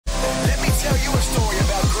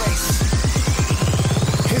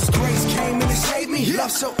Love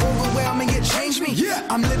so overwhelming, it changed me.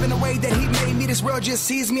 I'm living the way that he made me. This world just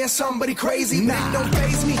sees me as somebody crazy. Nah, don't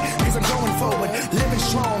faze me, cause I'm going forward, living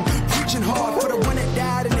strong, preaching hard. For the one that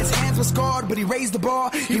died and his hands were scarred, but he raised the bar,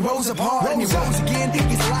 he rose up hard, and he rose again.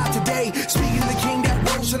 He's alive today, speaking of the king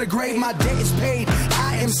that rose from the grave. My debt is paid,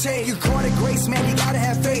 I am saved. You caught it grace, man, you gotta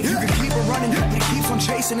have faith. You can keep it running, but he keeps on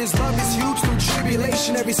chasing. His love is huge through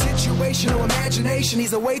tribulation. Every situation or imagination,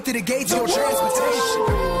 he's a way to the gates of your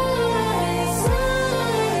transportation.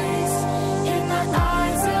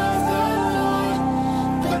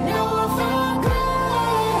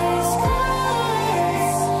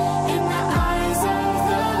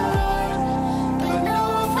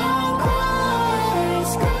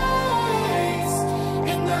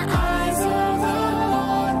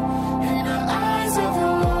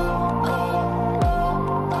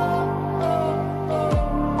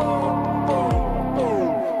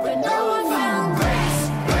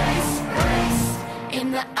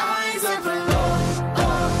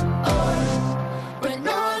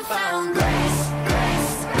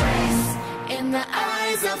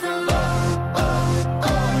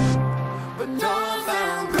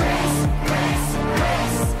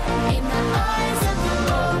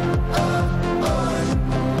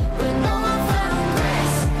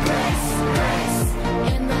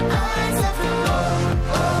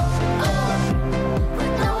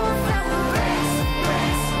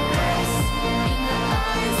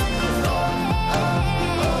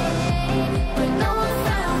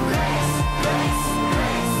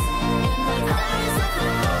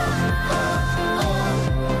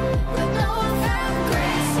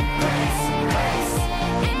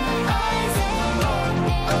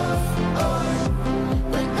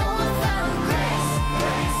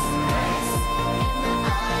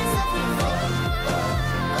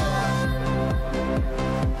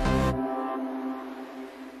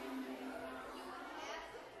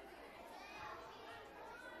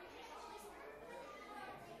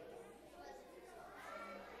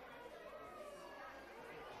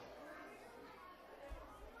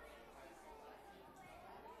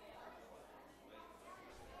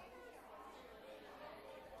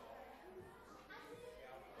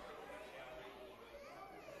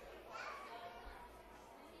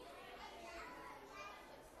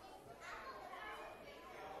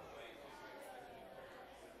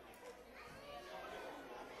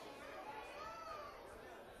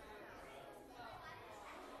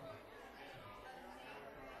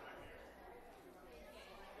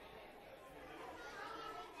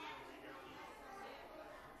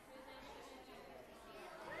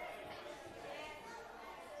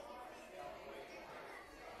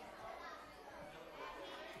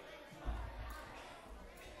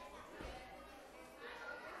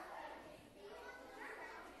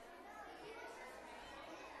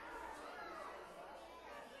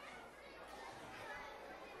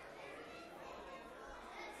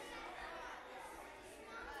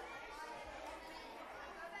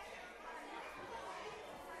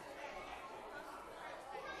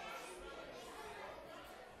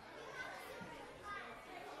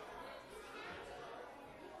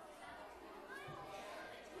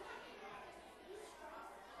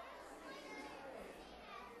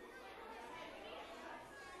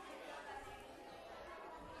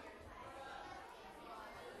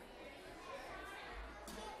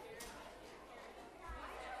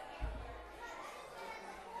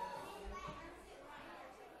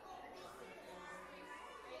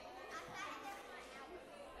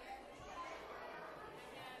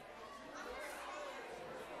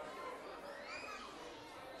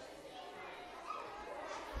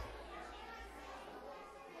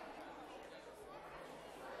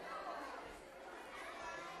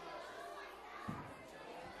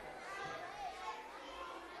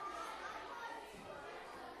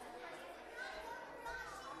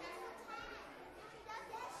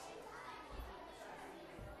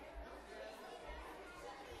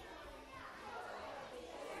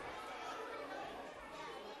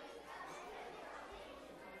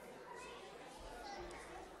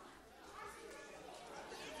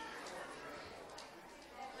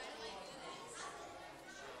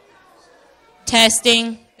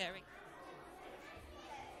 Testing. There we go.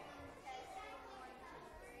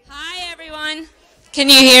 Hi, everyone. Can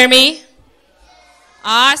you hear me?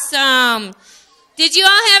 Awesome. Did you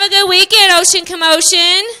all have a good weekend, Ocean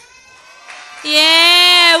Commotion?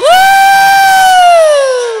 Yeah. Woo!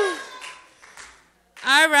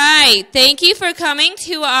 All right. Thank you for coming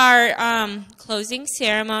to our closing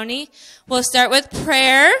ceremony. We'll start with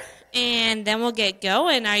prayer, and then we'll get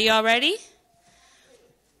going. Are you all ready?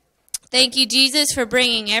 Thank you, Jesus, for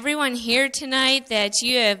bringing everyone here tonight, that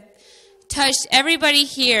you have touched everybody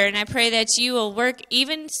here, and I pray that you will work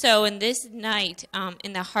even so in this night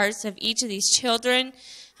in the hearts of each of these children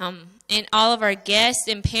and all of our guests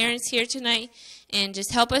and parents here tonight, and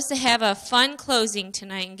just help us to have a fun closing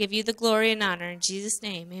tonight and give you the glory and honor. In Jesus'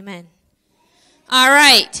 name, amen. All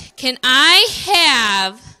right, can I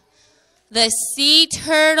have the sea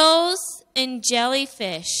turtles and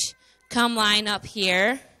jellyfish come line up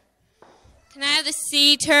here? Can I have the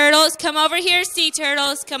sea turtles? Come over here, sea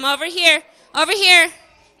turtles. Come over here. Over here.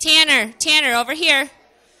 Tanner, over here.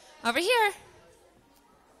 Over here.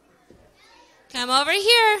 Come over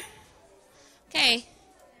here. Okay.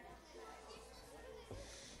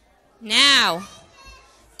 Now,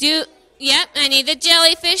 I need the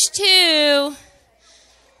jellyfish too.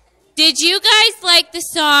 Did you guys like the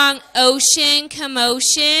song Ocean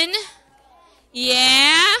Commotion?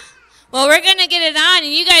 Yeah? Well, we're going to get it on,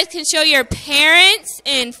 and you guys can show your parents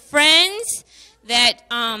and friends that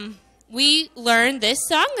we learned this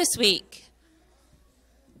song this week.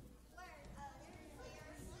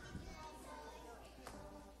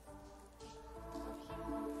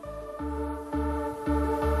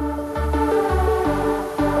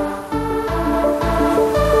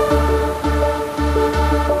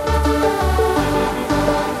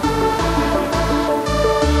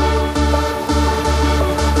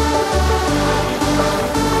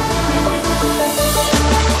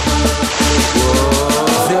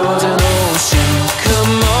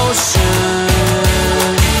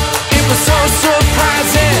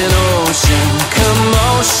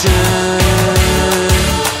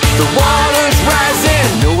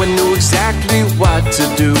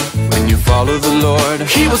 To do when you follow the Lord,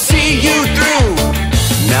 He will see you through.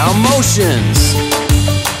 Now motions.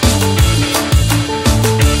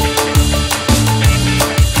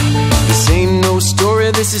 This ain't no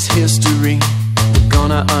story, this is history. We're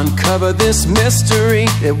gonna uncover this mystery.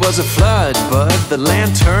 It was a flood, but the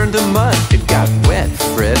land turned to mud. It got wet,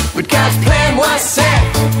 Fred, but God's plan was set.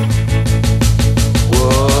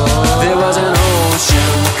 Whoa. There was an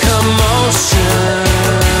ocean commotion.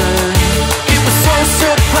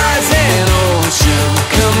 Surprising ocean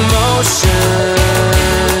commotion.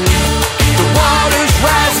 The water's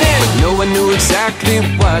rising. No one knew exactly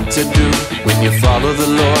what to do. When you follow the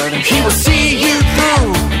Lord, He will see you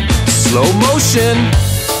through. Slow motion.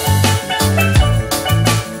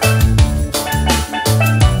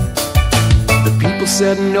 The people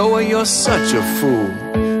said, Noah, you're such a fool.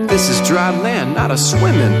 This is dry land, not a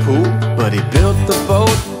swimming pool. But he built the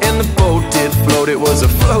boat, and the boat did float. It was a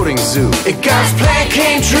floating zoo. And God's plan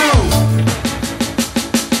came true.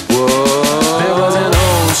 Whoa. There was an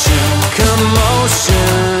ocean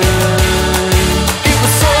commotion. It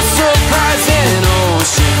was so surprising.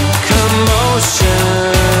 Ocean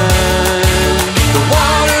commotion. The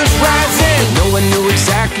water's rising. No one knew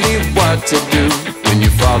exactly what to do. When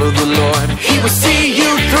you follow the Lord, He will see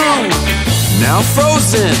you through. Now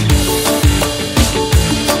frozen.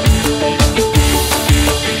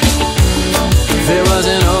 There was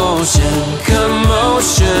an ocean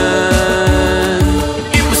commotion.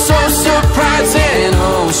 It was so surprising.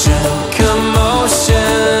 Ocean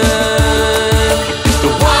commotion.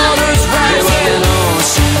 The water's rising. There was an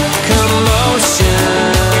ocean commotion.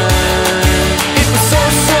 It was so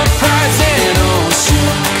surprising.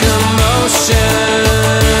 Ocean commotion.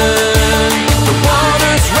 The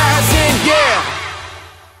water's rising, yeah.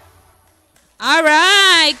 All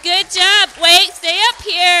right, good job. Wait, stay up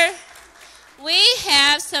here. We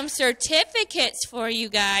have some certificates for you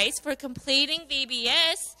guys for completing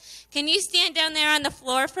VBS. Can you stand down there on the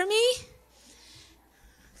floor for me?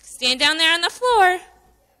 Stand down there on the floor.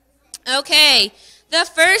 Okay, the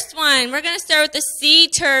first one, we're going to start with the sea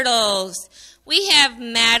turtles. We have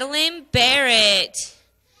Madeline Barrett.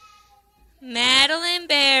 Madeline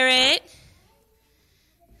Barrett.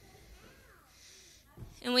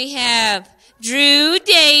 And we have Drew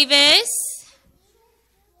Davis.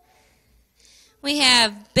 We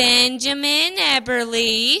have Benjamin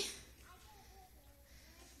Eberly.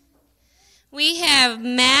 We have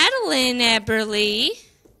Madeline Eberly.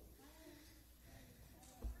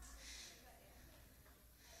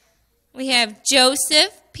 We have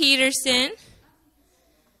Joseph Peterson.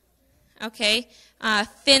 Okay.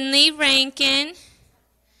 Finley Rankin.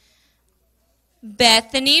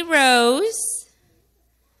 Bethany Rose.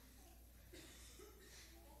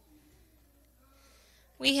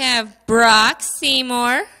 We have Brock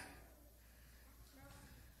Seymour.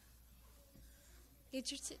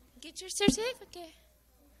 Get your certificate.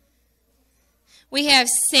 We have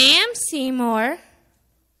Sam Seymour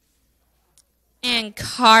and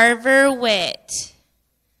Carver Witt.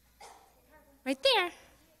 Right there.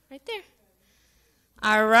 Right there.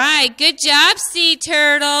 All right, good job, sea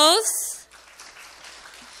turtles.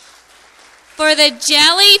 For the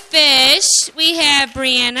jellyfish, we have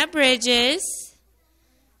Brianna Bridges.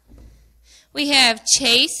 We have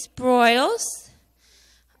Chase Broyles,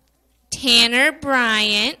 Tanner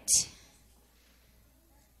Bryant.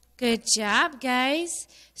 Good job, guys.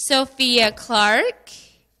 Sophia Clark,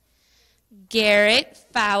 Garrett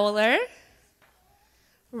Fowler,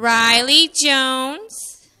 Riley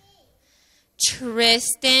Jones,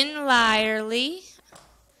 Tristan Lyerly,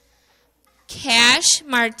 Cash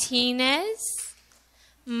Martinez,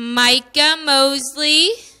 Micah Mosley,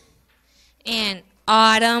 and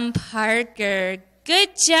Autumn Parker. Good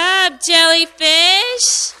job,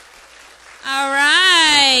 jellyfish. All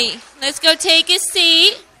right, let's go take a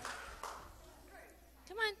seat.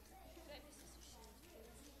 Come on.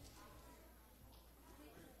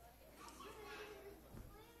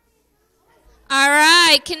 All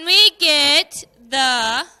right, can we get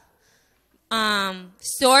the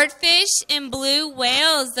swordfish and blue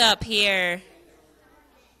whales up here?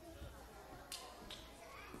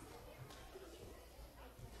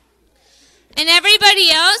 And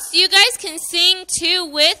everybody else, you guys can sing too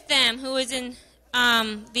with them who is in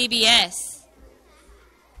VBS.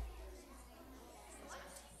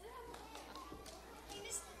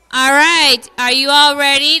 All right, are you all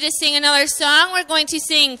ready to sing another song? We're going to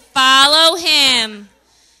sing Follow Him.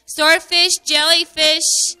 Swordfish,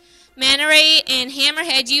 jellyfish, manta ray, and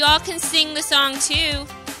hammerhead, you all can sing the song too.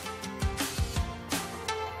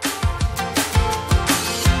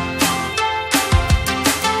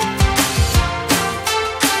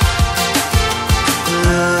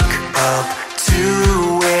 Look up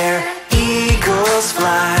to where eagles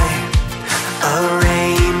fly. A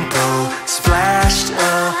rainbow splashed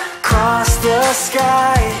across the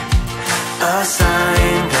sky. A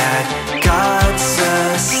sign that God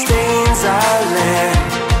sustains our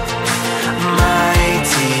land.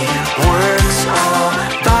 Mighty works all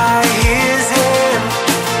by His hand.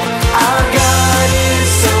 Our God is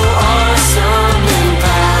so awesome in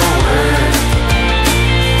power.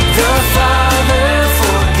 The Father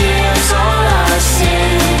forgives all our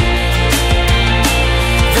sin.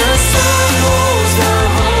 The Son holds the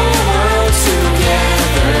whole world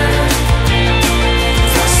together.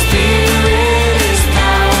 The Spirit is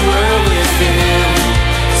power within,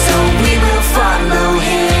 so we will follow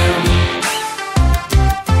Him.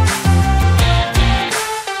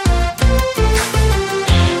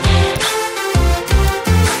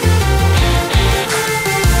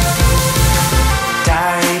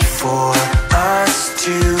 Died for us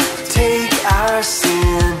to take our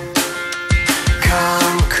sin,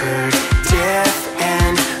 conquered death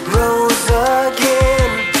and rose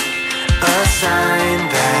again. A sign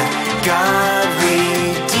that God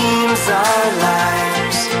redeems our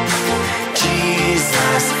lives.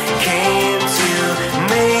 Jesus came to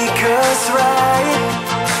make us right.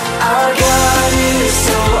 Our God is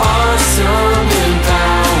so awesome in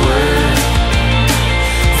power.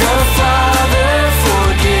 The Father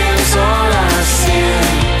forgives all our sin.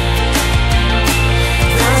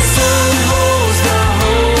 The Son holds the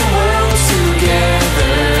whole world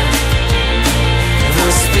together. The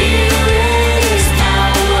Spirit is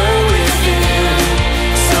power within,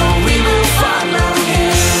 so we will follow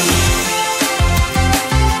Him.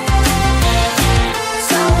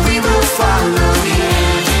 So we will follow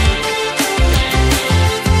Him.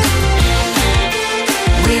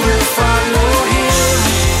 We will follow Him.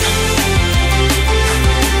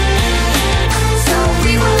 So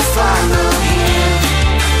we will follow Him.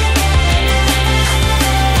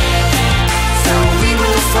 So we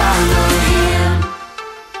will follow Him.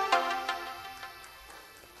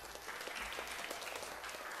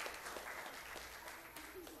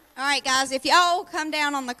 All right, guys, if y'all come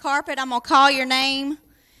down on the carpet, I'm going to call your name,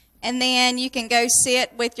 and then you can go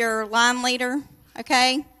sit with your line leader,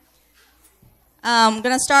 okay? I'm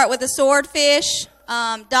going to start with the swordfish.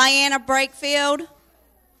 Diana Brakefield.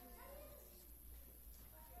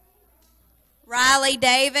 Riley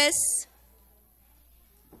Davis.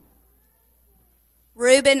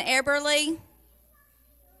 Reuben Eberly.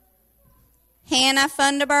 Hannah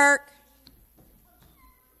Funderburk.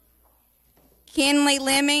 Kenley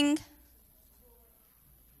Lemming.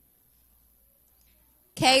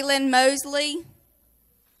 Kaylin Mosley.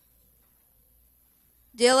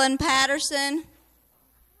 Dylan Patterson.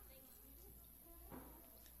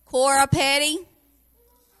 Cora Petty.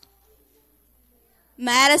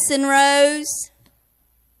 Madison Rose.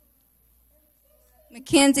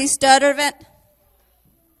 Mackenzie Stuttervant.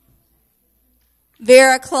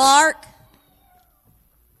 Vera Clark.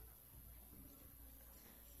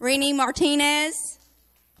 Renee Martinez.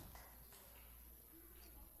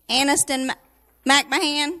 Aniston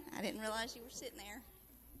McMahon. I didn't realize you were sitting there.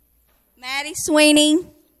 Maddie Sweeney.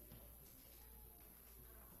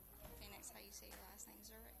 Phoenix, how you say your last name?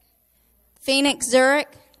 Zurich. Phoenix Zurich.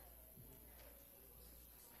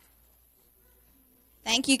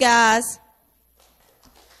 Thank you, guys.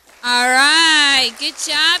 All right. Good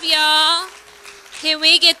job, y'all. Can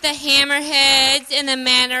we get the hammerheads and the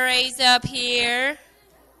manta rays up here?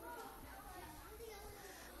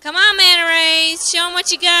 Come on, manta rays. Show them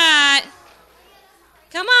what you got.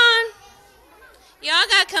 Come on. Y'all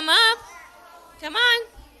got to come up. Come on.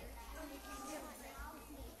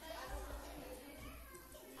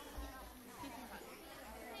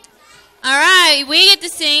 All right. We get to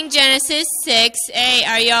sing Genesis 6:8.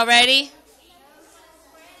 Are y'all ready?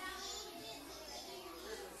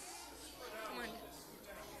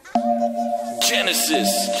 Genesis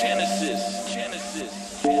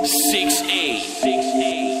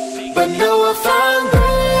 6:8. But Noah found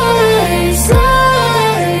grace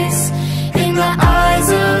in the eyes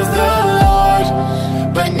of the Lord.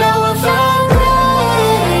 But Noah found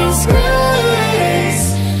grace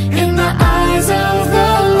in the eyes of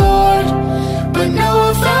the Lord. But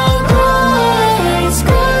Noah found grace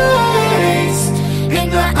in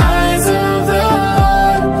the eyes of the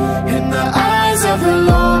Lord. In the eyes of the Lord.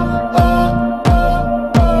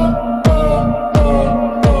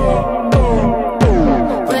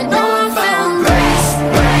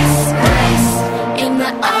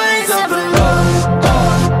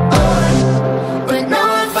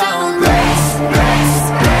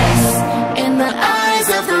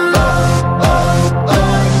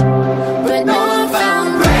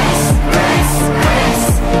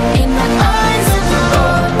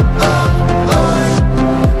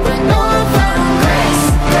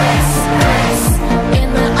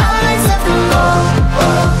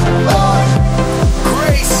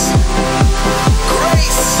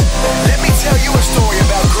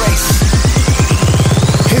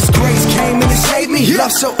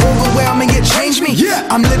 Love so overwhelming it changed me.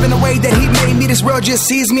 I'm living the way that he made me. This world just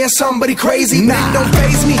sees me as somebody crazy. But it don't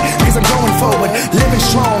faze me, cause I'm going forward, living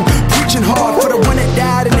strong, preaching hard for the one that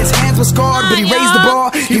died and his hands were scarred. But he raised the bar,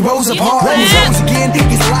 he rose up hard, and he's rose again.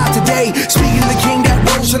 He's alive today, speaking of the king that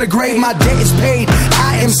rose from the grave. My debt is paid,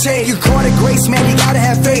 I am saved. You caught it grace, man, you gotta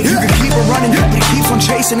have faith. You can keep on running, but he keeps on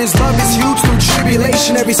chasing. His love is huge through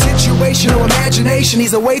tribulation. Every situation or imagination,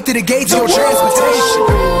 he's a way to the gates of your transportation.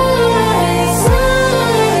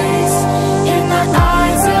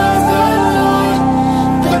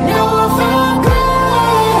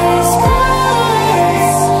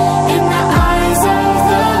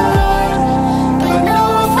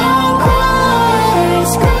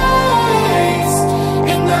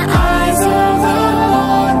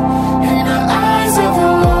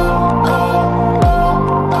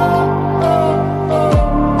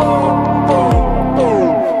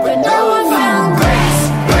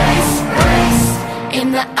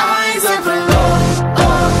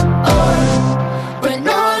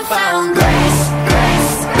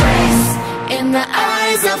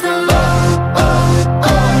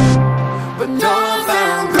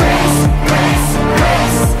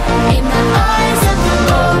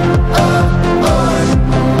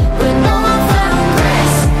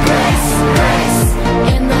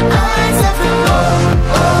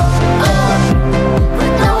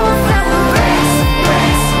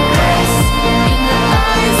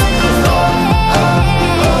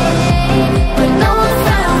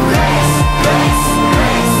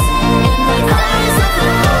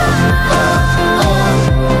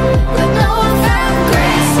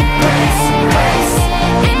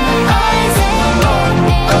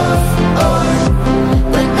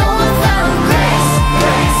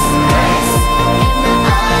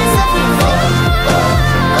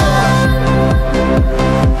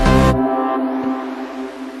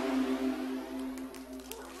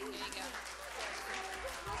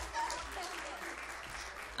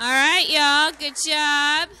 Good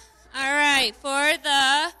job. All right, for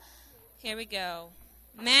the, here we go,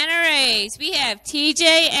 manta rays, we have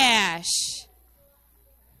TJ Ash,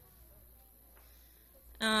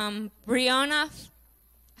 Brianna,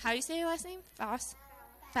 how do you say your last name? Faust?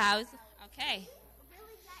 Okay.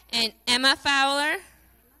 And Emma Fowler,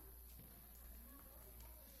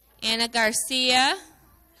 Anna Garcia,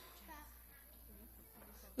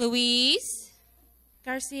 Louise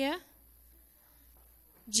Garcia,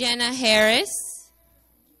 Jenna Harris,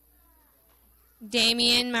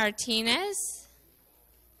 Damian Martinez,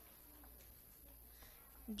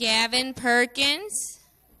 Gavin Perkins,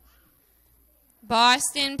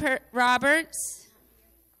 Boston Roberts,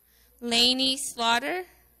 Lainey Slaughter,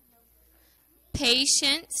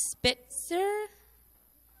 Patient Spitzer,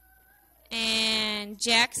 and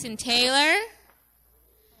Jackson Taylor,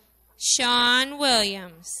 Sean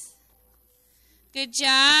Williams. Good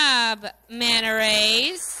job, Manta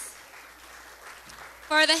Rays.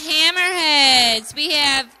 For the Hammerheads, we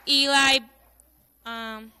have Eli.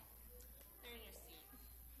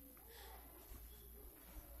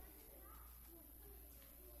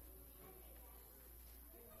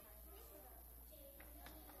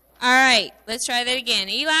 All right, let's try that again.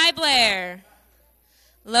 Eli Blair,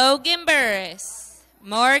 Logan Burris,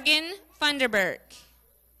 Morgan Funderburk,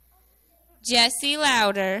 Jesse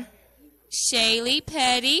Lauder, Shaylee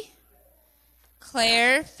Petty,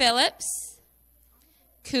 Claire Phillips,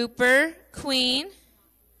 Cooper Queen,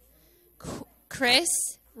 Chris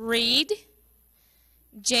Reed,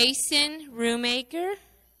 Jason Rumaker,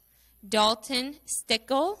 Dalton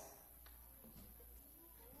Stickle,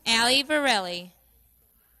 Allie Varelli.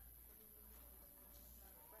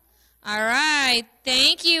 All right.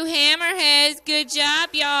 Thank you, Hammerheads. Good job,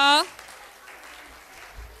 y'all.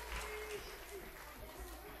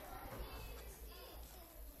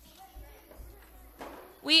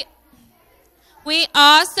 We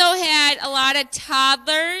also had a lot of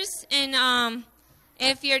toddlers, and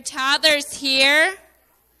if your toddler's here,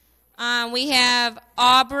 we have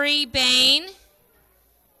Aubrey Bain. There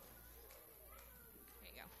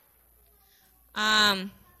you go.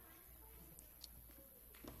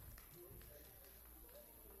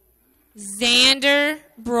 Xander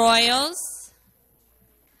Broyles.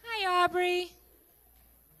 Hi, Aubrey.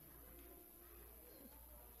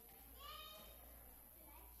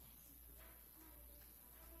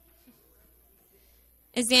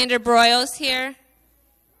 Is Xander Broyles here?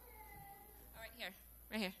 Oh,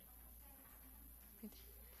 right here.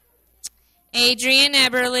 Adrian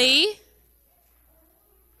Eberly.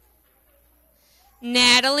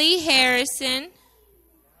 Natalie Harrison.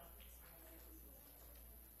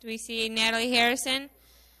 Do we see Natalie Harrison?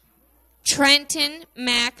 Trenton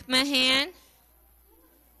McMahon.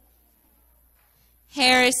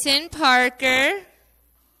 Harrison Parker.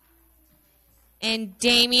 And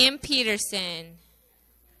Damian Peterson.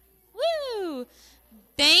 Woo!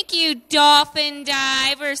 Thank you, Dolphin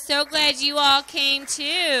Dive. We're so glad you all came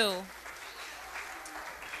too.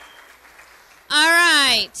 All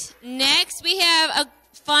right. Next, we have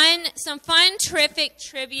some fun, terrific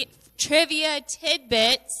trivia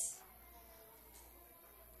tidbits.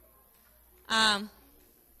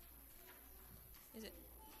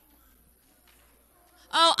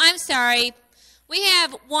 Oh, I'm sorry. We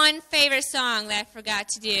have one favorite song that I forgot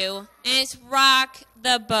to do, and it's Rock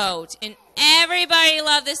the Boat. And everybody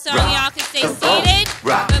love this song. Y'all can stay seated,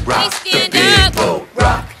 but please stand up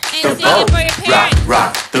and sing it for your parents.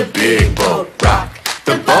 Rock the big boat, rock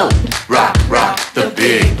the boat, rock the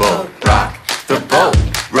big boat, rock the boat,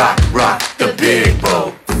 rock the big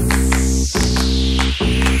boat.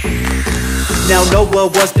 Now Noah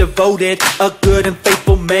was devoted, a good and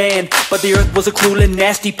faithful man, but the earth was a cruel and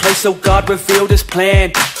nasty place, so God revealed his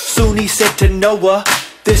plan. Soon he said to Noah,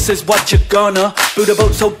 this is what you're gonna build a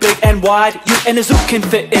boat so big and wide, you and a zoo can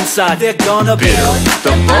fit inside. They're gonna build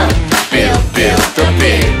the boat, build the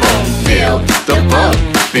big boat, build the boat,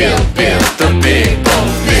 build the big boat,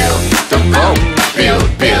 build the boat, build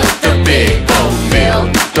the big boat,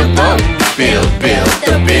 build the boat, build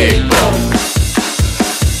the big boat.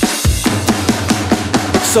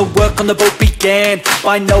 So work on the boat began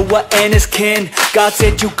by Noah and his kin. God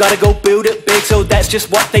said you gotta go build it big, so that's just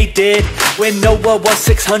what they did. When Noah was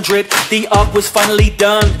 600, the ark was finally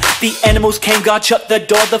done. The animals came, God shut the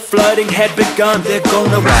door, the flooding had begun. They're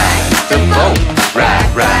gonna ride the boat,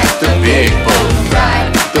 ride the big boat,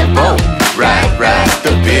 ride the boat, ride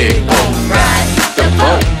the big boat, ride the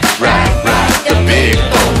boat, ride the big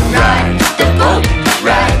boat, ride the boat,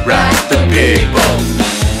 ride the big boat.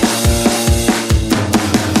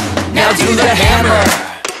 Now do the hammer,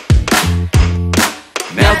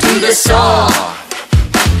 now do the saw,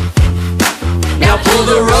 now pull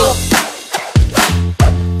the rope,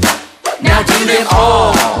 now do them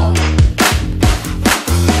all.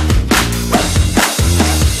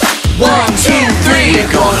 1, 2, 3,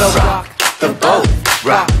 you're gonna rock the boat,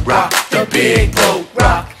 rock the big boat,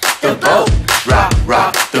 rock the boat, rock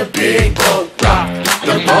the big boat, rock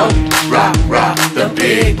the boat, rock the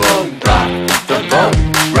big boat, rock the boat,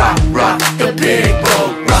 rock the big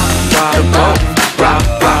boat, rock the boat, rock the big boat, rock the boat, rock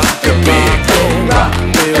the big boat, rock the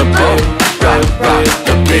boat, rock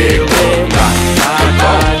the big boat, rock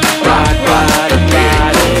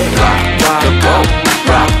the boat,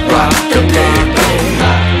 rock the big boat,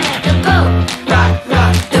 the boat,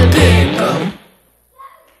 rock the big boat.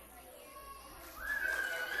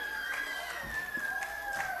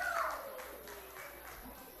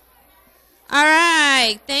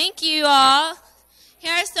 right. Thank you all.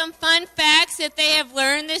 Here are some fun facts that they have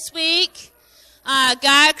learned this week.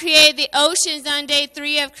 God created the oceans on day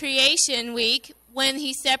 3 of creation week when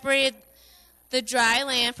he separated the dry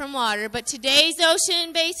land from water. But today's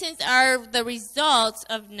ocean basins are the results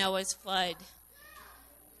of Noah's flood.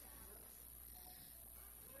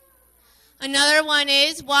 Another one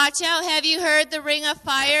is, watch out, have you heard the ring of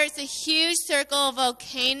fire? It's a huge circle of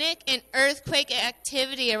volcanic and earthquake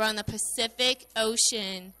activity around the Pacific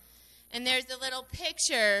Ocean. And there's a little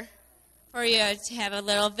picture for you to have a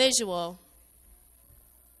little visual.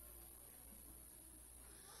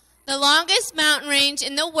 The longest mountain range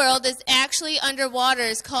in the world is actually underwater.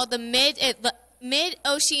 It's called the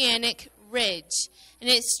Mid-Oceanic Ridge, and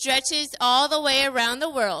it stretches all the way around the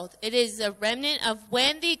world. It is a remnant of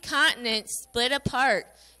when the continents split apart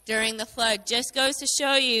during the flood. Just goes to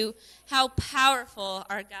show you how powerful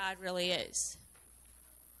our God really is.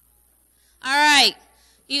 All right.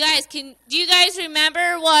 Do you guys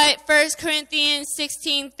remember what 1 Corinthians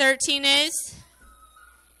 16:13 is?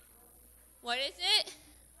 What is it?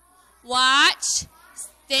 Watch,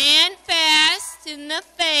 stand fast in the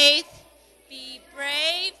faith, be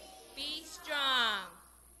brave, be strong.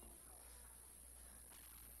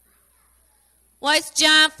 What's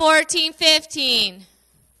John 14:15?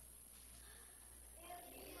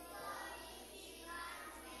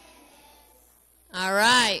 All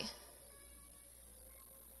right.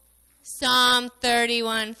 Psalm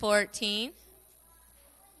 31:14.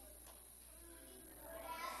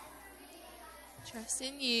 Trust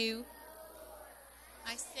in you.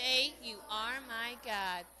 I say you are my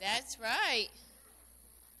God. That's right.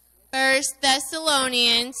 1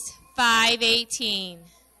 Thessalonians 5:18.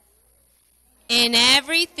 In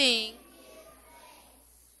everything.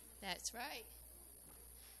 That's right.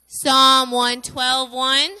 Psalm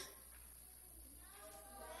 112:1.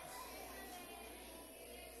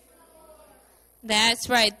 That's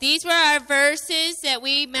right. These were our verses that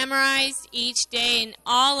we memorized each day, and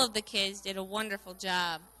all of the kids did a wonderful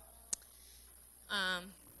job. Now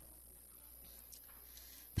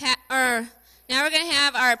we're going to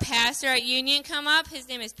have our pastor at Union come up. His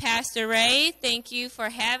name is Pastor Ray. Thank you for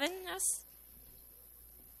having us.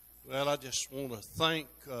 Well, I just want to thank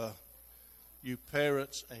you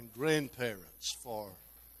parents and grandparents for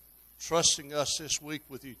trusting us this week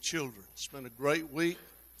with your children. It's been a great week.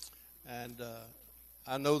 And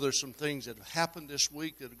I know there's some things that have happened this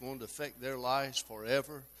week that are going to affect their lives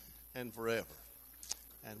forever and forever.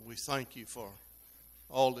 And we thank you for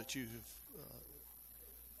all that you have,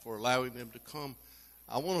 for allowing them to come.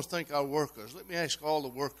 I want to thank our workers. Let me ask all the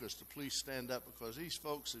workers to please stand up, because these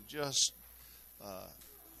folks have just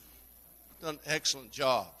done an excellent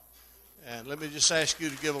job. And let me just ask you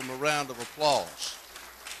to give them a round of applause.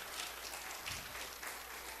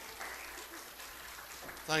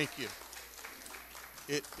 Thank you.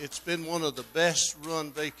 It's been one of the best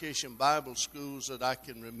run vacation Bible schools that I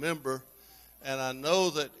can remember, and I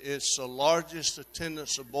know that it's the largest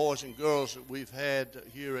attendance of boys and girls that we've had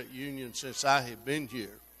here at Union since I have been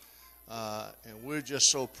here. And we're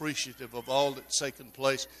just so appreciative of all that's taken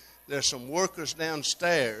place. There's some workers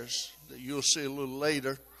downstairs that you'll see a little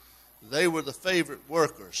later. They were the favorite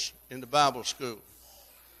workers in the Bible school.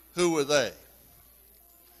 Who were they?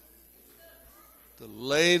 The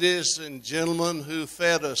ladies and gentlemen who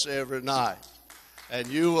fed us every night. And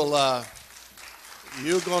you're going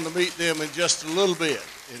to meet them in just a little bit.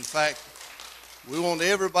 In fact, we want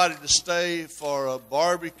everybody to stay for a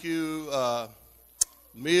barbecue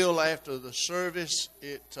meal after the service.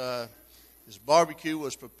 This barbecue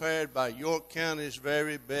was prepared by York County's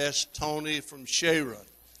very best, Tony from Sharon.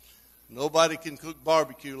 Nobody can cook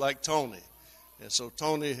barbecue like Tony. And so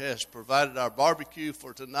Tony has provided our barbecue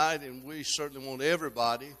for tonight, and we certainly want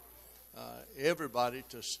everybody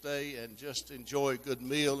to stay and just enjoy a good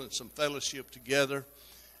meal and some fellowship together.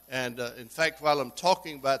 And in fact, while I'm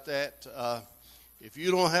talking about that, if you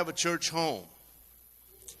don't have a church home,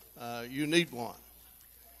 you need one.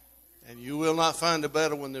 And you will not find a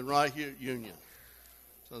better one than right here at Union.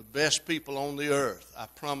 So the best people on the earth, I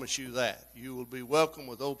promise you that. You will be welcome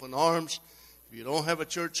with open arms. If you don't have a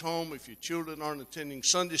church home, if your children aren't attending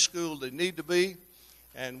Sunday school, they need to be.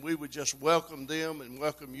 And we would just welcome them and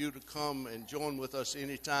welcome you to come and join with us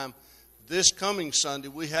anytime. This coming Sunday,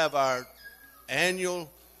 we have our annual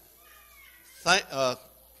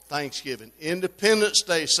Thanksgiving, Independence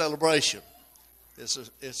Day celebration.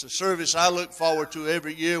 It's a service I look forward to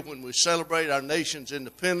every year when we celebrate our nation's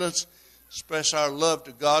independence, express our love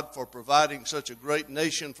to God for providing such a great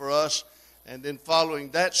nation for us. And then following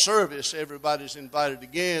that service, everybody's invited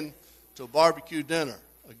again to a barbecue dinner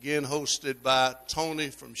again hosted by Tony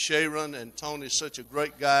from Sharon, and Tony's such a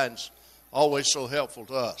great guy and always so helpful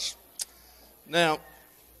to us. Now,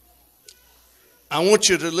 I want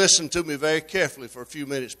you to listen to me very carefully for a few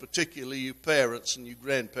minutes, particularly you parents and you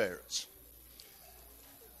grandparents.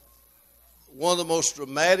 One of the most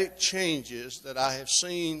dramatic changes that I have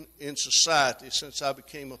seen in society since I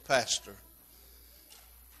became a pastor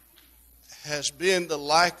has been the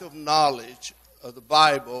lack of knowledge of the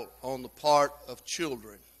Bible on the part of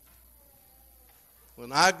children.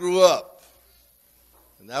 When I grew up,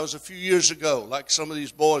 and that was a few years ago, like some of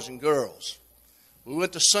these boys and girls, we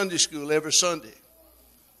went to Sunday school every Sunday.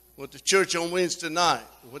 Went to church on Wednesday night.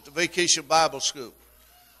 We went to vacation Bible school.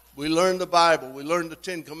 We learned the Bible. We learned the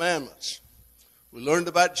Ten Commandments. We learned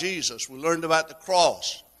about Jesus. We learned about the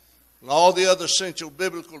cross and all the other essential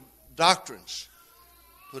biblical doctrines.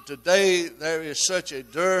 But today there is such a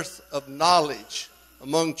dearth of knowledge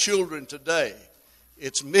among children today.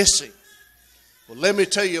 It's missing. Well, let me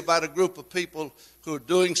tell you about a group of people who are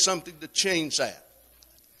doing something to change that.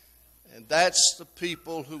 And that's the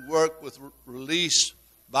people who work with Release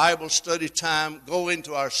Bible study time, go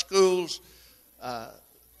into our schools. The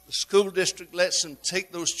school district lets them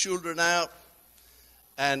take those children out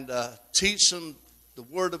and teach them the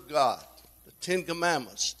Word of God, the Ten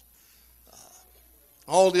Commandments,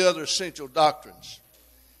 all the other essential doctrines.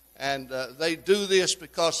 And they do this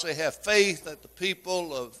because they have faith that the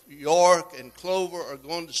people of York and Clover are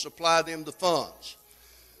going to supply them the funds.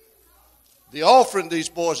 The offering these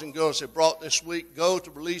boys and girls have brought this week go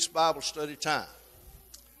to Release Bible study time.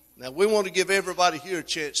 Now, we want to give everybody here a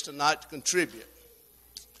chance tonight to contribute.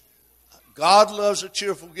 God loves a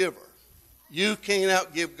cheerful giver. You can't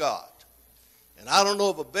outgive God. And I don't know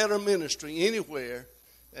of a better ministry anywhere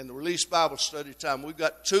than the Release Bible study time. We've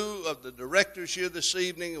got two of the directors here this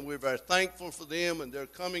evening, and we're very thankful for them, and they're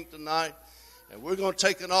coming tonight. And we're going to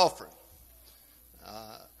take an offering.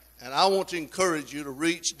 And I want to encourage you to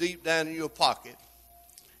reach deep down in your pocket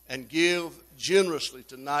and give generously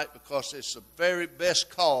tonight, because it's the very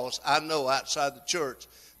best cause I know outside the church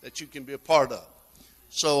that you can be a part of.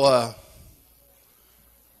 So,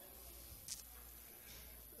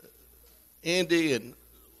 Andy and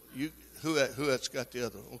you, who has got the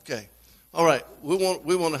other? Okay, all right. We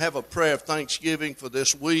want to have a prayer of thanksgiving for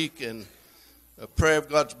this week, and a prayer of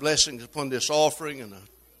God's blessings upon this offering, and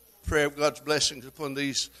a prayer of God's blessings upon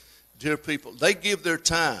these dear people. They give their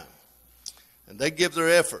time and they give their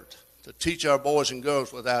effort to teach our boys and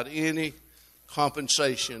girls without any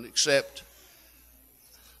compensation except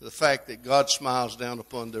the fact that God smiles down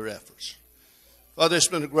upon their efforts. Father, it's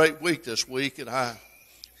been a great week this week, and I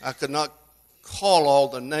could not call all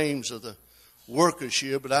the names of the workers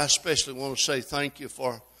here, but I especially want to say thank you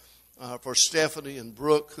for Stephanie and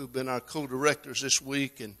Brooke, who've been our co-directors this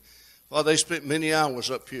week. And Father, they spent many hours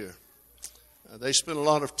up here. They spent a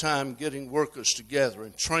lot of time getting workers together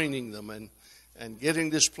and training them and getting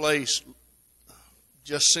this place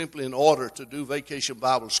just simply in order to do Vacation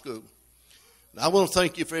Bible School. And I want to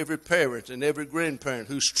thank you for every parent and every grandparent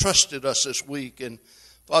who's trusted us this week. And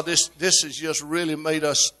Father, this has just really made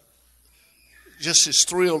us, just has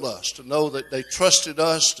thrilled us to know that they trusted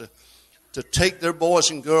us to take their boys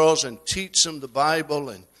and girls and teach them the Bible.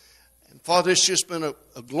 And Father, it's just been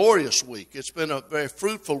a glorious week. It's been a very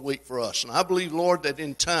fruitful week for us. And I believe, Lord, that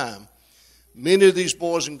in time, many of these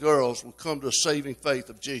boys and girls will come to a saving faith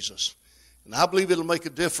of Jesus. And I believe it'll make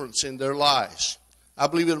a difference in their lives. I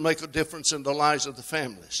believe it'll make a difference in the lives of the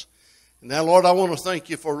families. And now, Lord, I want to thank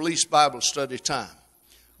you for Release Bible study time.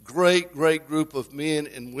 Great, great group of men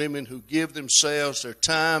and women who give themselves, their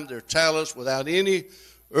time, their talents without any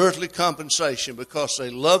earthly compensation, because they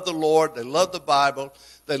love the Lord, they love the Bible,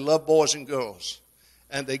 they love boys and girls,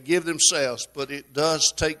 and they give themselves. But it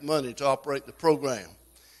does take money to operate the program.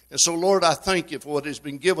 And so, Lord, I thank you for what has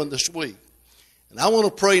been given this week. And I want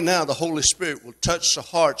to pray now the Holy Spirit will touch the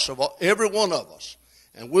hearts of every one of us,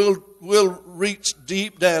 and we'll reach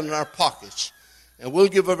deep down in our pockets, and we'll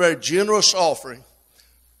give a very generous offering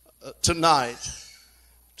tonight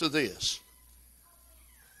to this.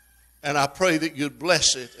 And I pray that you'd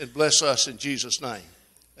bless it and bless us in Jesus' name.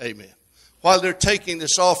 Amen. While they're taking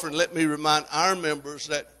this offering, let me remind our members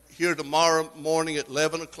that here tomorrow morning at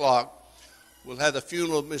 11 o'clock, we'll have the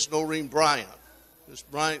funeral of Miss Noreen Bryant. Miss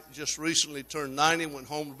Bryant just recently turned 90, went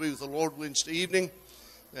home to be with the Lord Wednesday evening.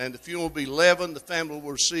 And the funeral will be 11. The family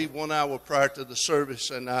will receive 1 hour prior to the service.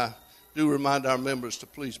 And I do remind our members to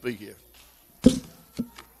please be here.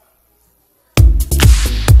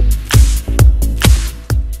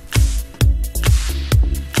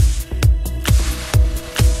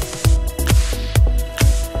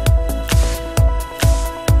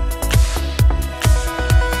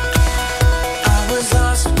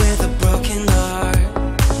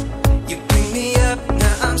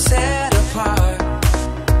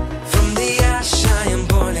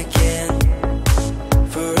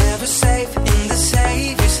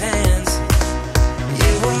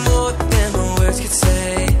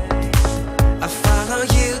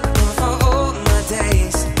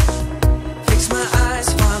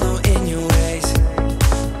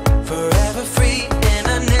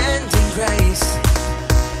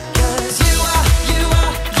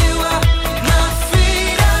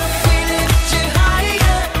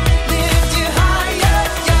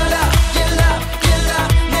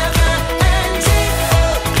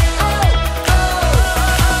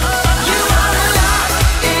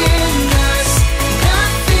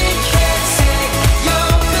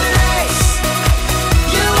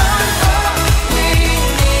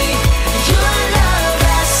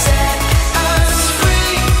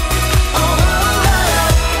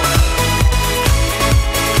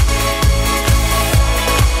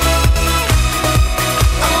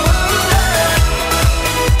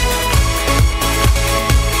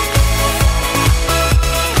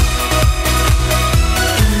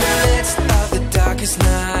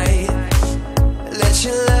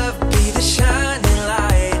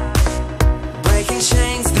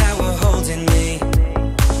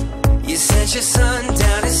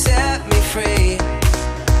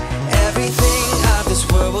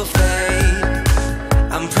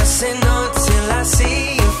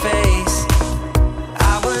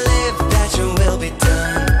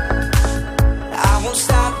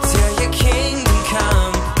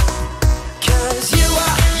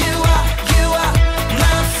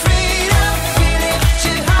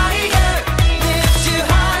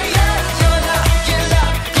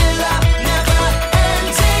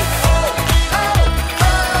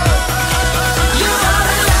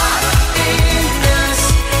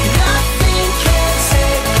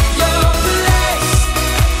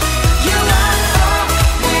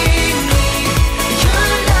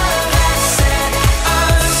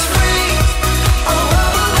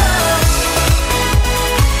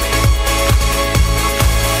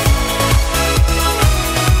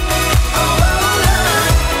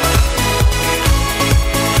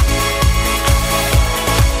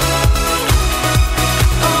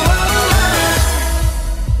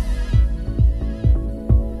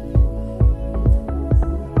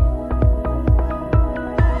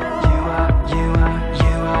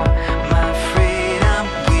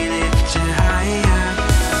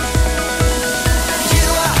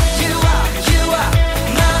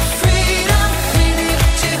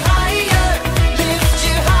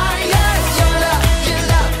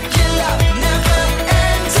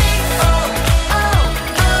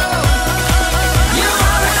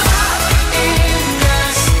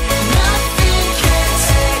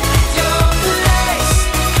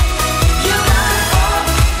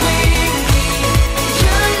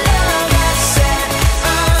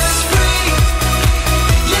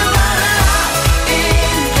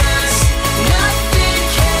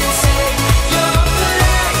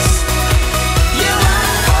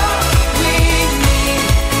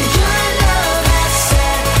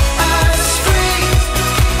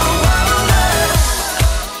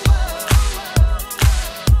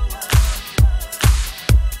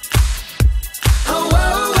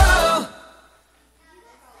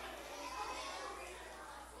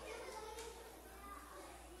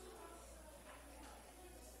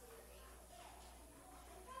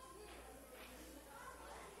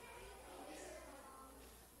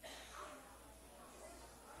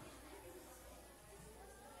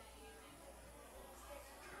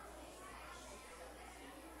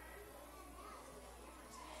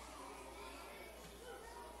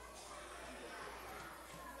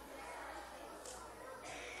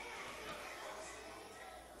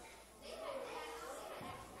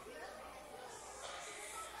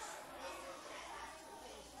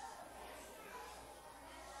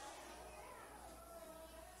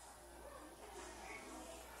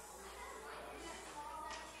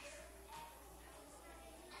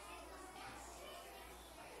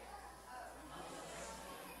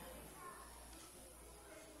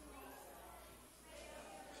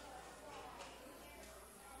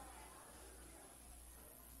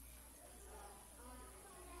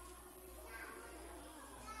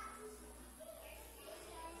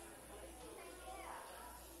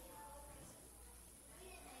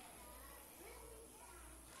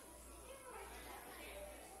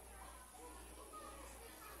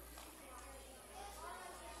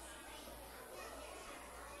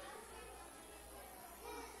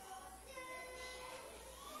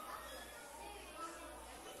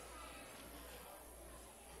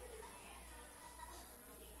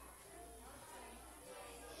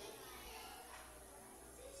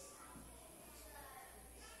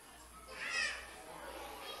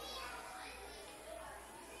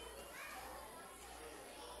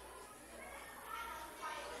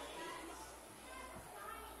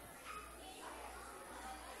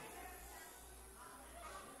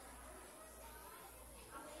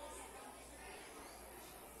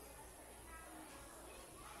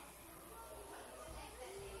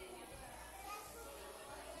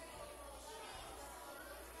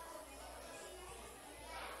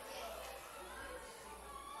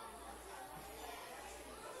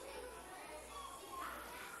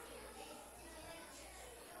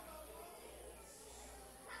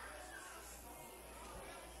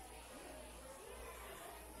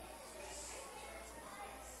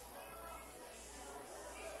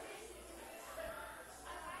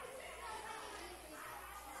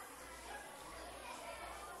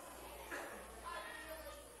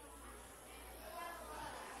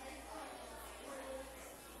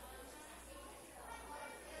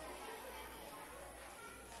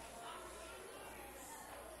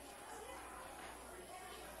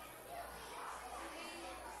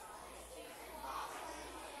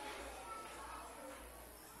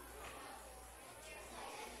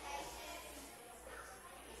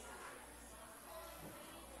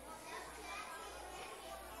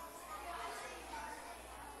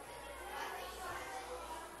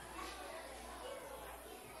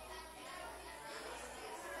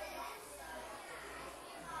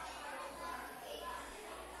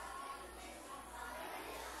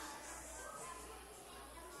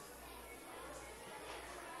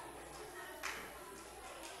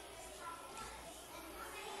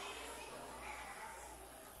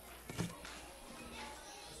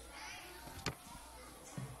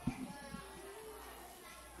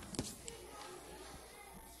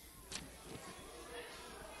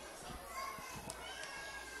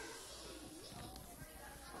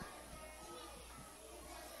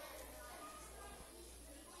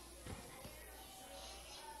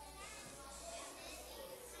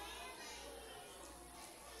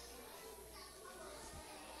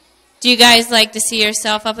 Do you guys like to see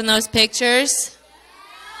yourself up in those pictures?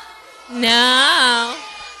 No.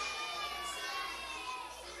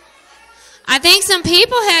 I think some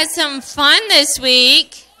people had some fun this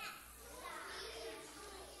week.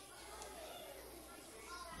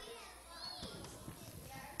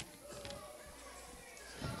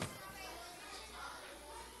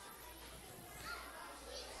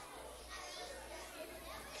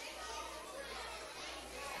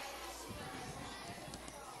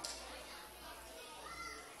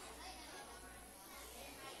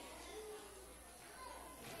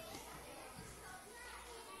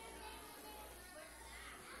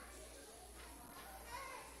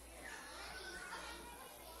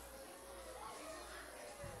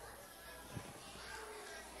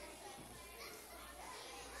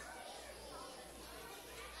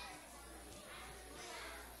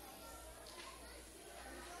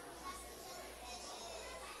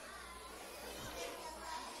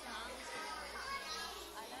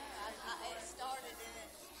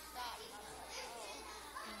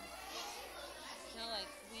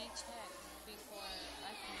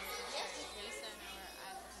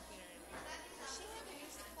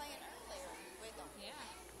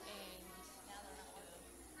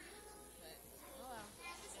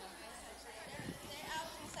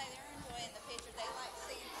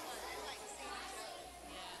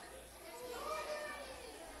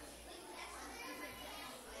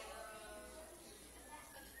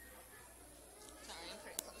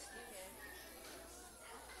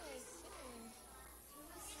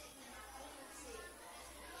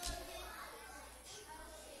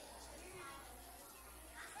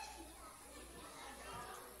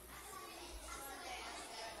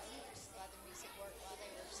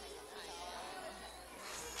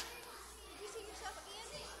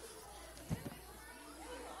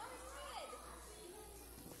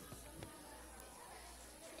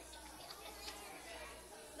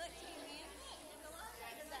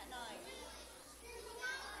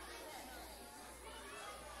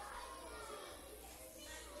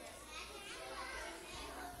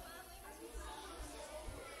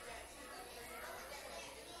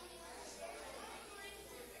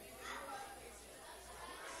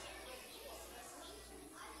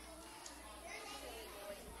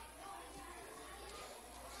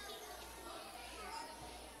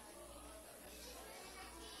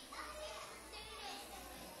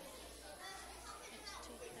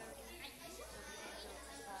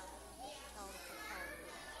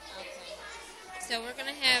 So we're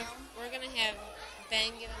gonna have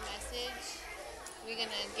Ben give a message. We're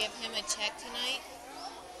gonna give him a check tonight.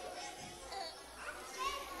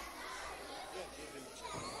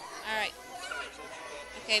 All right.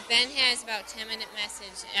 Okay, Ben has about 10-minute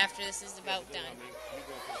message after this is about done.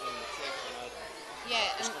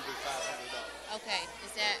 Yeah. Okay.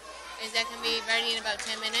 Is that gonna be ready in about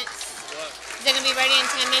 10 minutes? Is that gonna be ready in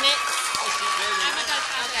 10 minutes?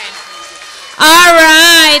 Okay. All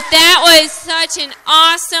right, that was such an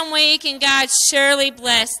awesome week, and God surely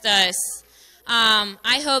blessed us.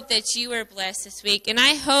 I hope that you were blessed this week, and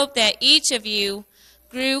I hope that each of you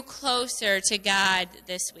grew closer to God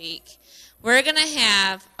this week. We're going to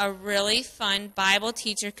have a really fun Bible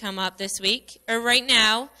teacher come up this week, or right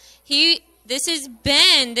now. This is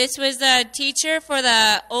Ben. This was a teacher for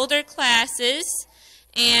the older classes,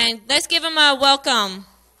 and let's give him a welcome.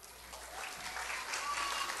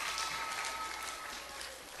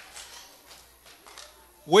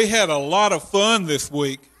 We had a lot of fun this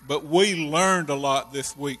week, but we learned a lot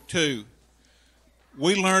this week too.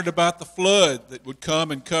 We learned about the flood that would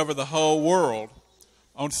come and cover the whole world.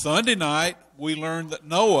 On Sunday night, we learned that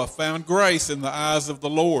Noah found grace in the eyes of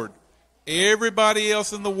the Lord. Everybody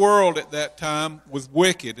else in the world at that time was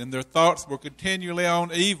wicked, and their thoughts were continually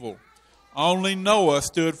on evil. Only Noah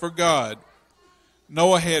stood for God.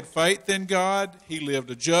 Noah had faith in God. He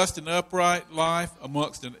lived a just and upright life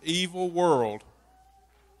amongst an evil world.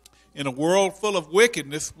 In a world full of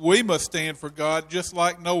wickedness, we must stand for God just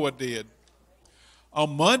like Noah did.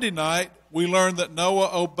 On Monday night, we learned that Noah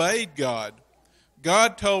obeyed God.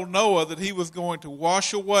 God told Noah that he was going to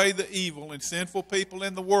wash away the evil and sinful people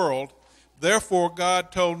in the world. Therefore, God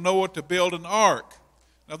told Noah to build an ark.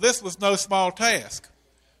 Now, this was no small task.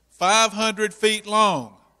 500 feet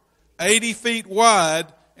long, 80 feet wide,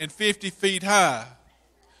 and 50 feet high.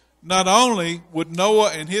 Not only would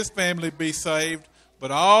Noah and his family be saved, but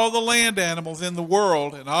all the land animals in the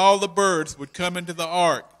world and all the birds would come into the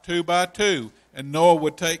ark 2 by 2, and Noah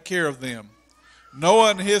would take care of them. Noah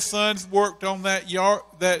and his sons worked on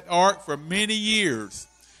that ark for many years,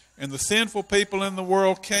 and the sinful people in the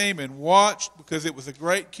world came and watched because it was a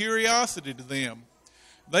great curiosity to them.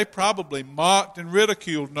 They probably mocked and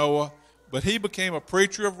ridiculed Noah, but he became a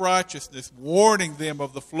preacher of righteousness, warning them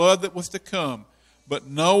of the flood that was to come. But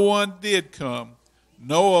no one did come.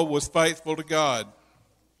 Noah was faithful to God.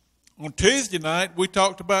 On Tuesday night, we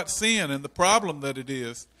talked about sin and the problem that it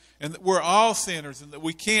is, and that we're all sinners and that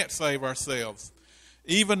we can't save ourselves.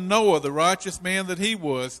 Even Noah, the righteous man that he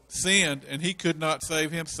was, sinned, and he could not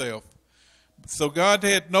save himself. So God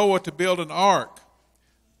had Noah to build an ark.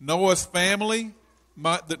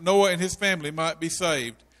 That Noah and his family might be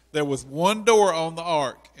saved. There was one door on the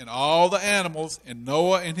ark, and all the animals and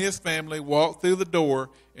Noah and his family walked through the door,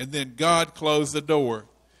 and then God closed the door.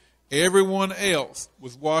 Everyone else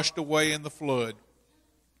was washed away in the flood.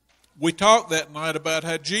 We talked that night about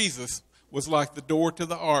how Jesus was like the door to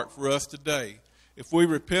the ark for us today. If we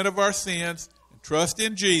repent of our sins and trust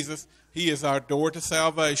in Jesus, he is our door to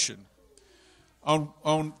salvation.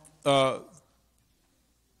 On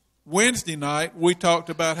Wednesday night, we talked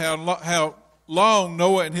about how long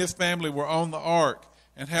Noah and his family were on the ark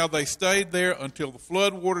and how they stayed there until the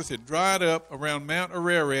flood waters had dried up around Mount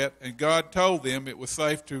Ararat, and God told them it was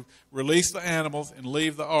safe to release the animals and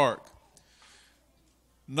leave the ark.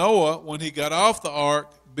 Noah, when he got off the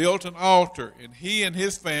ark, built an altar, and he and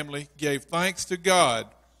his family gave thanks to God.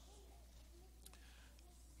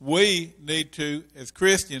 We need to, as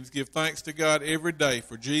Christians, give thanks to God every day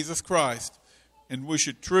for Jesus Christ, and we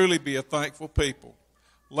should truly be a thankful people.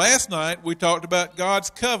 Last night, we talked about God's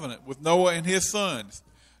covenant with Noah and his sons.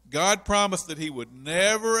 God promised that he would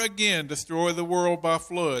never again destroy the world by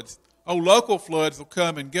floods. Local floods will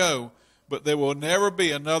come and go, but there will never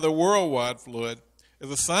be another worldwide flood. As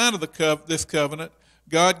a sign of this covenant,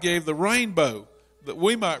 God gave the rainbow that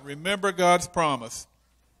we might remember God's promise.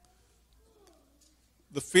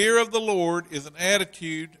 The fear of the Lord is an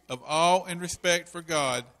attitude of awe and respect for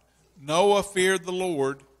God. Noah feared the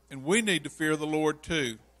Lord, and we need to fear the Lord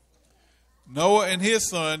too. Noah and his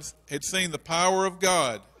sons had seen the power of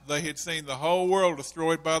God. They had seen the whole world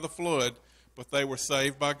destroyed by the flood, but they were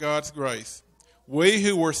saved by God's grace. We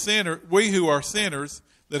who are sinners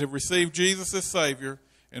that have received Jesus as Savior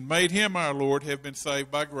and made him our Lord have been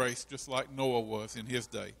saved by grace, just like Noah was in his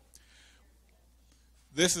day.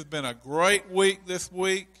 This has been a great week this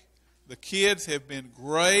week. The kids have been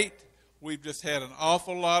great. We've just had an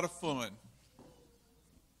awful lot of fun.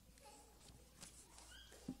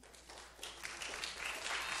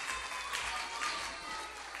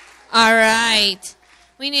 All right.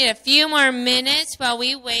 We need a few more minutes while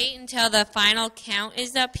we wait until the final count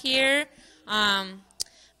is up here.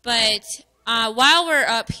 But while we're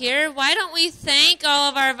up here, why don't we thank all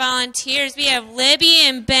of our volunteers? We have Libby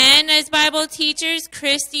and Ben as Bible teachers,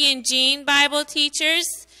 Christy and Jean Bible teachers.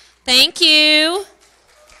 Thank you.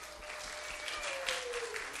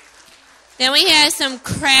 Then we have some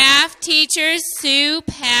craft teachers, Sue,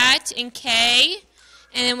 Pat, and Kay.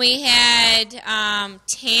 And then we had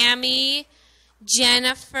Tammy,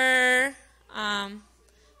 Jennifer,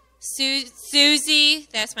 Susie,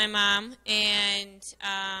 that's my mom, and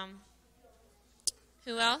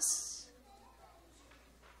who else?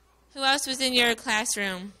 Who else was in your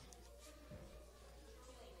classroom?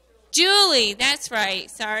 Julie, that's right.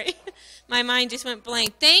 Sorry. My mind just went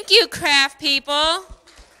blank. Thank you, craft people.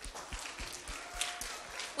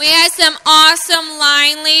 We had some awesome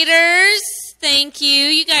line leaders. Thank you.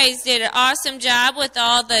 You guys did an awesome job with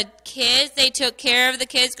all the kids. They took care of the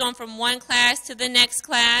kids going from one class to the next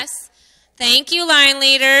class. Thank you, line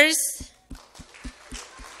leaders.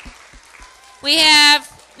 We have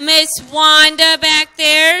Miss Wanda back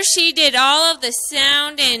there. She did all of the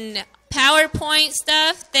sound and PowerPoint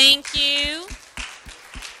stuff. Thank you.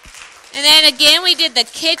 And then again, we did the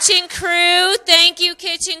kitchen crew. Thank you,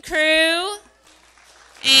 kitchen crew.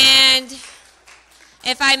 And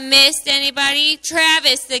if I missed anybody,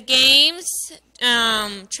 Travis, the games,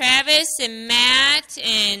 Travis and Matt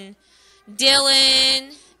and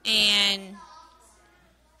Dylan and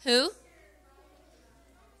who?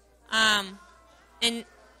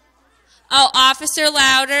 Officer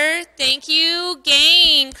Louder. Thank you,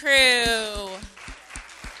 game crew.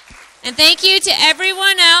 And thank you to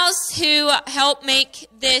everyone else who helped make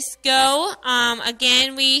this go.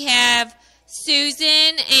 Again, we have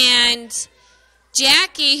Susan and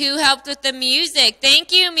Jackie who helped with the music.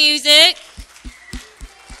 Thank you, music.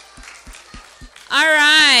 All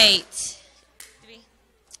right.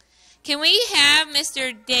 Can we have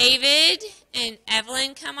Mr. David and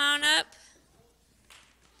Evelyn come on up?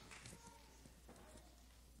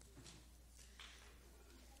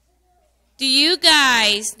 Do you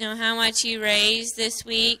guys know how much you raised this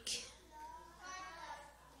week?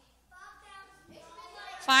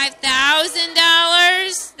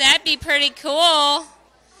 $5,000? That'd be pretty cool.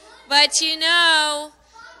 But you know,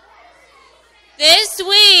 this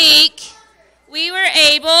week we were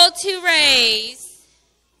able to raise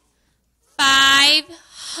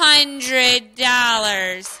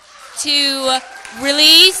 $500 to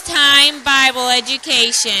Release Time Bible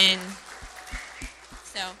Education.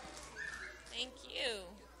 So, thank you.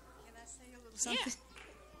 Can I sing a little something?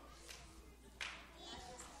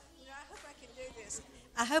 Yeah.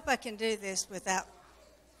 I hope I can do this without,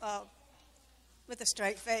 with a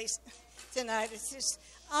straight face tonight. It's just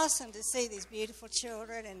awesome to see these beautiful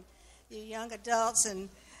children and you young adults and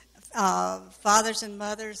fathers and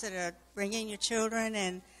mothers that are bringing your children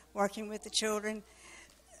and working with the children.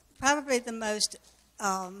 Probably the most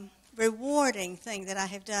rewarding thing that I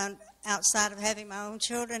have done outside of having my own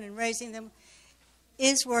children and raising them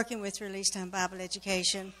is working with Release Time Bible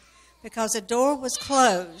Education, because a door was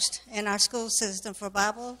closed in our school system for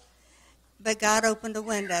Bible, but God opened a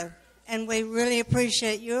window. And we really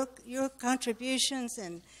appreciate your contributions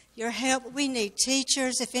and your help. We need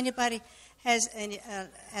teachers. If anybody has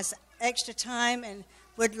extra time and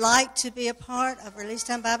would like to be a part of Release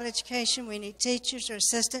Time Bible Education, we need teachers or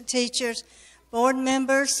assistant teachers, board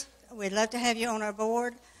members. We'd love to have you on our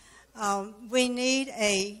board. We need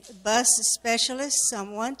a bus specialist,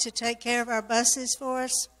 someone to take care of our buses for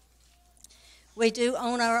us. We do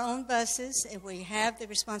own our own buses, and we have the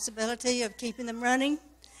responsibility of keeping them running.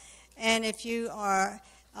 And if you are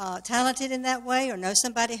talented in that way or know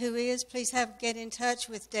somebody who is, please get in touch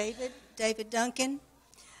with David Duncan.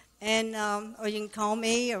 And or you can call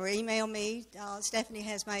me or email me. Stephanie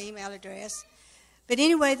has my email address. But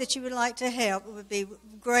any way that you would like to help, it would be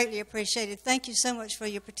greatly appreciated. Thank you so much for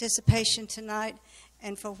your participation tonight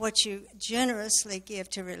and for what you generously give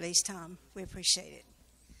to Release Time. We appreciate it.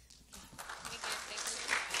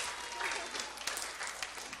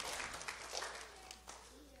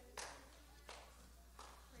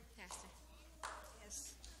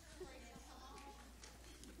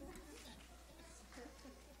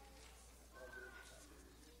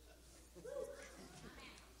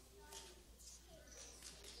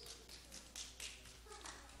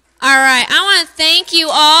 All right, I want to thank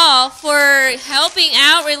you all for helping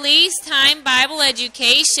out Release Time Bible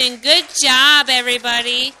Education. Good job,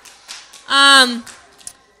 everybody. And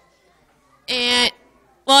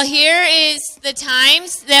well, here is the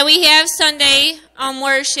times that we have Sunday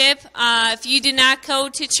worship. If you do not go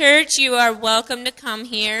to church, you are welcome to come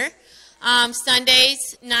here.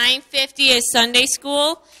 Sundays, 9:50 is Sunday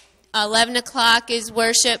school. 11 o'clock is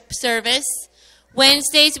worship service.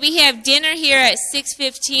 Wednesdays, we have dinner here at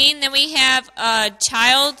 6:15. Then we have a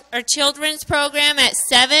children's program at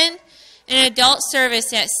 7 and adult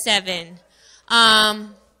service at 7.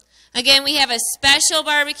 Again, we have a special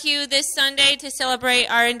barbecue this Sunday to celebrate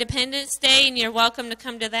our Independence Day, and you're welcome to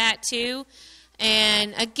come to that too.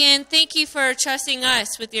 And again, thank you for trusting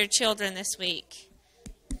us with your children this week.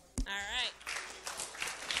 All right.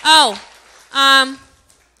 Oh,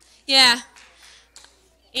 yeah.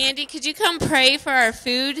 Andy, could you come pray for our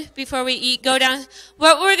food before we eat? Go down.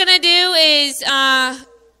 What we're going to do is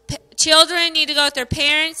children need to go with their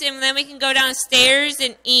parents, and then we can go downstairs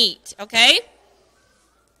and eat, okay?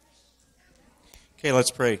 Okay, let's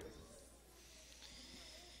pray.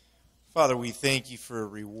 Father, we thank you for a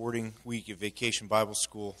rewarding week of Vacation Bible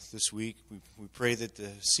School this week. We pray that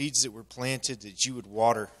the seeds that were planted, that you would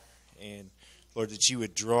water, and, Lord, that you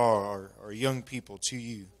would draw our young people to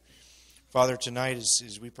you. Father, tonight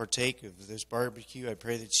as we partake of this barbecue, I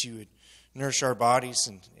pray that you would nourish our bodies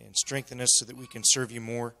and strengthen us so that we can serve you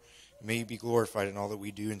more. May you be glorified in all that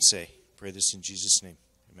we do and say. I pray this in Jesus' name.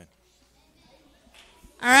 Amen.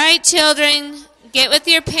 All right, children, get with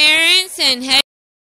your parents and head